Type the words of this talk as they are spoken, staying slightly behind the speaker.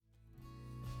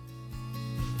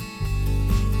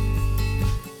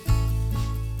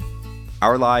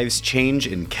Our lives change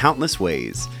in countless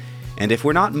ways, and if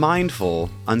we're not mindful,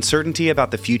 uncertainty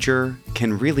about the future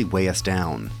can really weigh us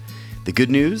down. The good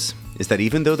news is that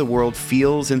even though the world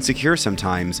feels insecure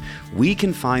sometimes, we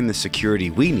can find the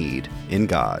security we need in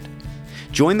God.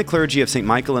 Join the clergy of St.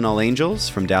 Michael and All Angels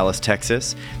from Dallas,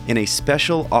 Texas, in a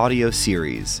special audio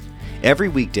series. Every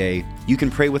weekday, you can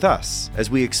pray with us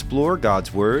as we explore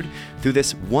God's Word through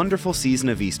this wonderful season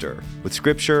of Easter with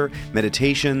scripture,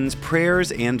 meditations,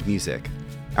 prayers, and music.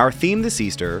 Our theme this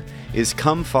Easter is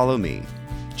Come Follow Me.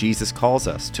 Jesus calls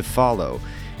us to follow,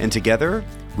 and together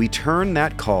we turn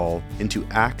that call into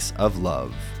acts of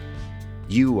love.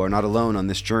 You are not alone on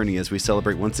this journey as we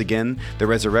celebrate once again the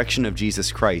resurrection of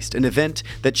Jesus Christ, an event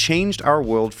that changed our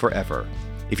world forever.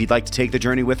 If you'd like to take the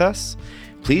journey with us,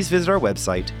 please visit our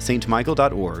website,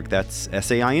 stmichael.org, that's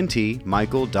SAINT,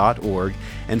 Michael.org,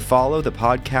 and follow the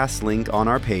podcast link on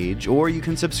our page, or you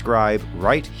can subscribe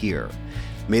right here.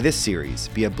 May this series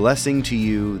be a blessing to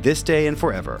you this day and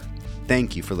forever.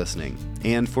 Thank you for listening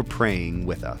and for praying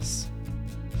with us.